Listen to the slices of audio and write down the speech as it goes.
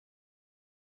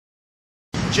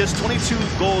just 22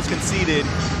 goals conceded.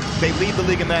 They lead the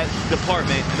league in that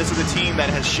department, and this is a team that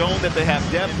has shown that they have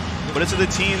depth, but this is a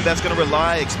team that's going to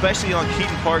rely especially on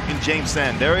Keaton Park and James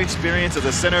Senn. Their experience as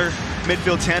a center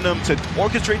midfield tandem to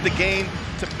orchestrate the game.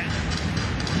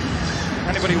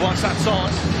 Anybody wants that song?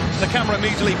 The camera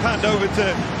immediately panned over to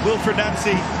Wilfred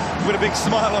Nancy with a big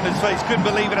smile on his face. Couldn't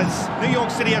believe it as New York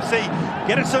City FC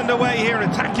get us underway here,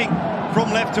 attacking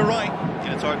from left to right.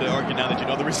 And it's hard to argue now that you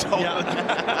know the result. Yeah.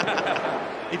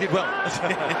 He did well.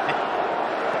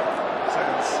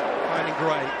 Sounds finding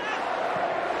Gray.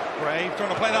 Gray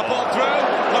trying to play that ball through.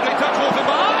 Lovely touch, Wolfen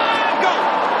behind. Goal!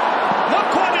 Not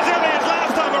quite as early as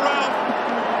last time around,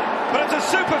 but it's a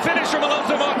super finish from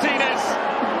Alonso Martinez.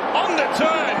 On the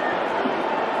turn.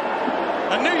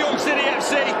 And New York City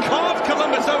FC carved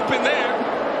Columbus open there.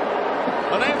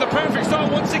 And they have the perfect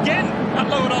start once again at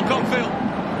Lower Alcon Field.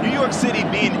 New York City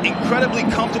being incredibly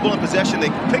comfortable in possession.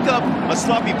 They pick up a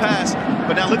sloppy pass,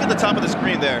 but now look at the top of the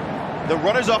screen there. The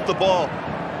runner's off the ball.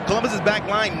 Columbus's back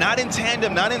line not in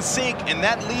tandem, not in sync, and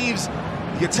that leaves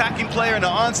the attacking player in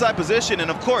an onside position. And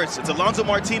of course, it's Alonso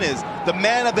Martinez, the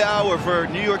man of the hour for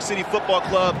New York City Football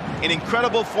Club, in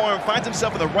incredible form, finds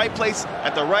himself in the right place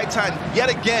at the right time yet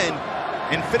again,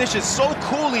 and finishes so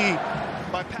coolly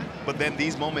by pass. But then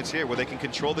these moments here where they can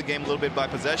control the game a little bit by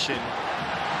possession.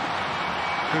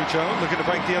 Cucho looking to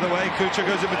break the other way. Cucho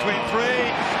goes in between three.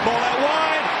 Ball out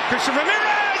wide. Christian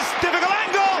Ramirez. Difficult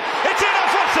angle. It's in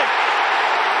off Rossi.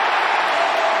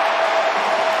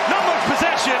 Not much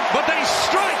possession, but they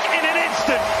strike in an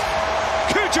instant.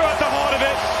 Cucho at the heart of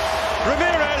it.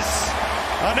 Ramirez.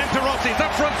 And then to Rossi.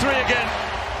 That front three again.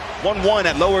 1-1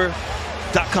 at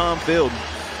Lower.com Field.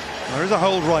 There is a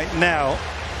hold right now.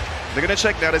 They're going to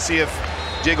check now to see if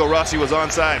Diego Rossi was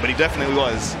onside, but he definitely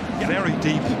was. Very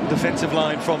deep defensive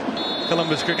line from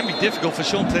Columbus Crew. It can be difficult for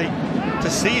Schulte to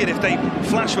see it if they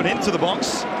flash one into the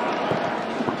box.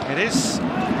 It is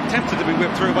attempted to be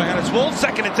whipped through by Hannes Wolf.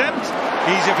 Second attempt,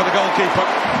 easier for the goalkeeper.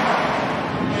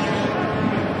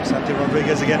 Santi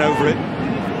Rodriguez again over it.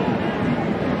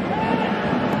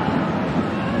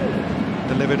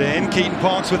 Delivered in. Keaton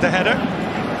Parks with the header.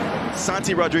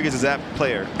 Santi Rodriguez is that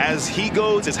player. As he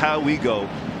goes is how we go.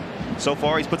 So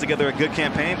far, he's put together a good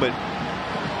campaign, but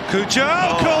Cucho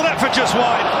called that for just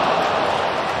wide.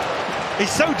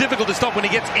 He's so difficult to stop when he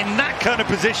gets in that kind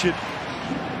of position.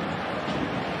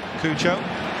 Cucho.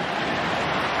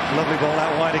 Lovely ball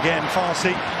out wide again.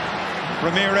 Farsi.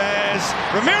 Ramirez.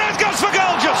 Ramirez goes for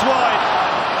goal just wide.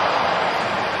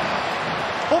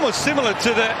 Almost similar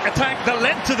to the attack that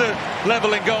led to the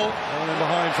leveling goal. Ball in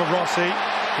behind for Rossi.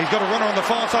 He's got a runner on the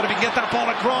far side if he can get that ball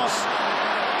across.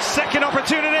 Second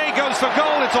opportunity, goes for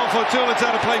goal. It's on for O'Toole. It's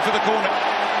out of play for the corner.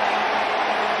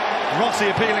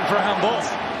 Rossi appealing for a handball.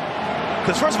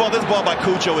 Because first of all, this ball by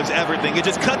Cucho is everything. It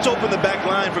just cuts open the back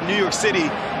line from New York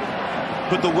City.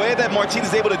 But the way that Martinez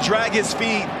is able to drag his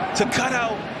feet to cut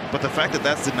out. But the fact that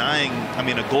that's denying,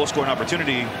 a goal-scoring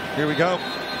opportunity. Here we go.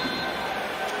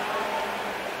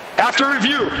 After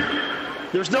review,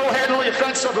 there's no handling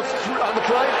offense on the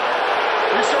play.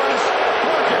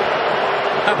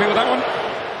 Happy with that one?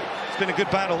 It's been a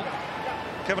good battle.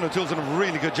 Kevin O'Toole's done a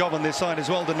really good job on this side as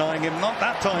well, denying him. Not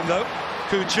that time, though.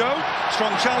 Cucho,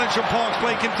 strong challenge from Parks.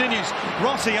 Play continues.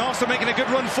 Rossi, Austin making a good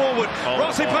run forward.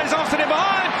 Rossi plays Austin in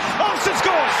behind. Austin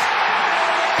scores!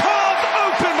 Carved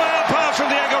open by a pass from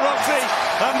Diego Rossi.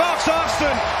 And Max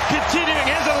Austin continuing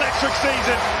his electric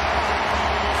season.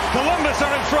 Columbus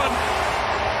are in front.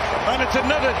 And it's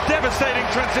another devastating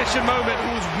transition moment.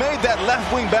 Who's made that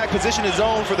left wing back position his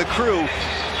own for the Crew.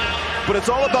 But it's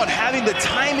all about having the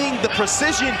timing, the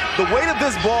precision, the weight of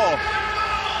this ball.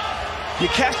 You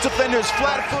catch defenders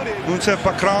flat-footed. Moussa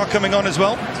Bakra coming on as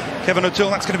well. Kevin O'Toole,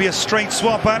 that's going to be a straight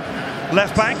swap at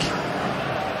left back.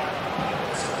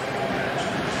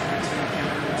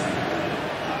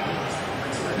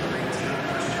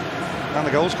 And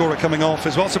the goal scorer coming off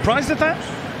as well. Surprised at that?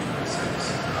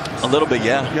 A little bit,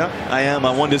 yeah. I am.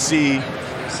 I wanted to see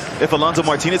if Alonso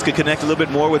Martinez could connect a little bit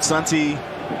more with Santi.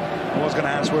 I was going to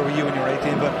ask where were you when you were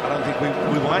 18, but I don't think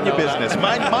we mind your business.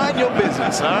 Mind your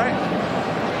business, all right?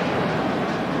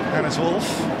 Hannes Wolf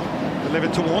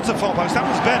delivered towards the far post. That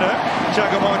was better.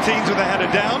 Thiago Martins with a header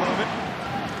down.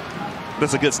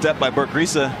 That's a good step by Bert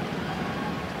Grisa.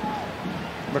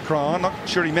 Macron, not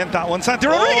sure he meant that one. Santi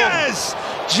Rodriguez!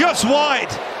 Just wide.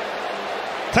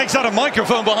 Takes out a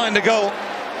microphone behind the goal.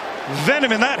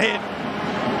 Venom in that hit.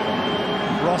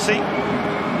 Rossi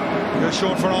goes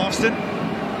short for Austin.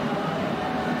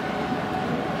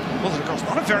 Pulls it across.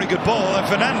 Not a very good ball. And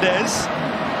Fernandez.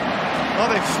 Oh,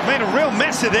 they've made a real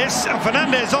mess of this. And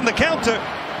Fernandez on the counter.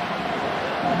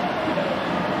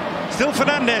 Still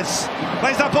Fernandez.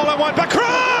 Plays that ball out wide.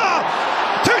 Bakra!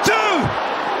 2-2!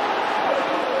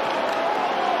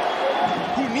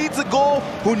 Who needs a goal,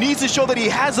 who needs to show that he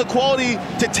has the quality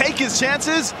to take his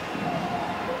chances.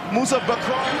 Moussa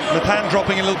Bakra. Mapan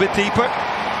dropping a little bit deeper.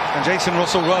 And Jason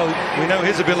Russell-Rowe, we know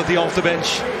his ability off the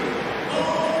bench.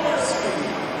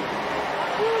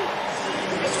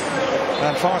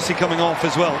 And Farsi coming off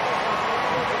as well.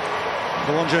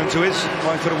 The one Jones to his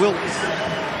right footer will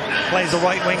plays the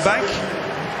right wing back.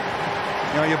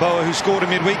 Yaboa, who scored in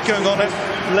midweek, going on at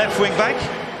left wing back.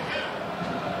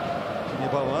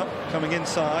 Yaboa coming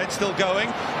inside, still going.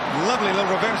 Lovely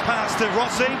little reverse pass to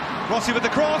Rossi. Rossi with the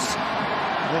cross.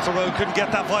 Russell-Rowe couldn't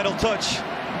get that vital touch.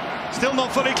 Still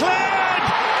not fully cleared.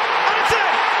 And it's in!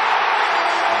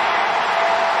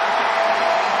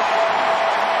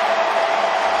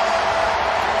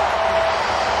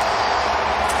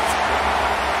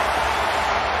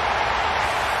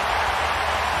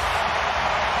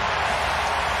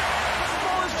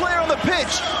 Player on the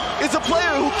pitch is a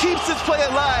player who keeps this play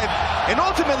alive and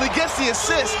ultimately gets the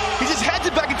assist. He just heads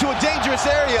it back into a dangerous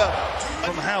area.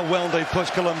 From how well they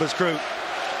pushed Columbus Crew.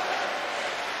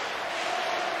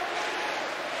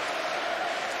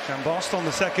 Chambost on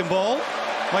the second ball.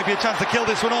 Might be a chance to kill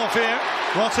this one off here.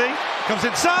 Rossi comes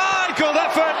inside. Good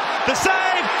effort. The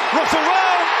save.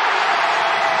 Russell-Rowe.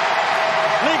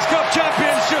 Leagues Cup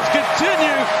champions just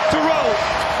continue to roll.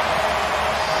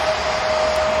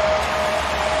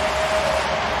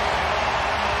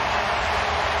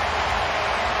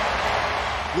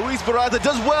 Luis Barraza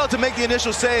does well to make the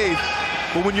initial save,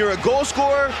 but when you're a goal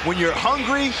scorer, when you're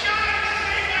hungry,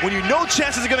 when you know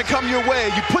chances are going to come your way,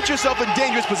 you put yourself in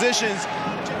dangerous positions.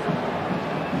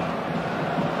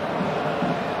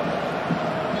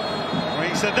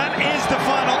 He said that is the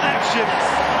final action.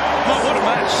 Oh, what a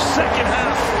match. Second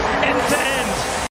half, end to end.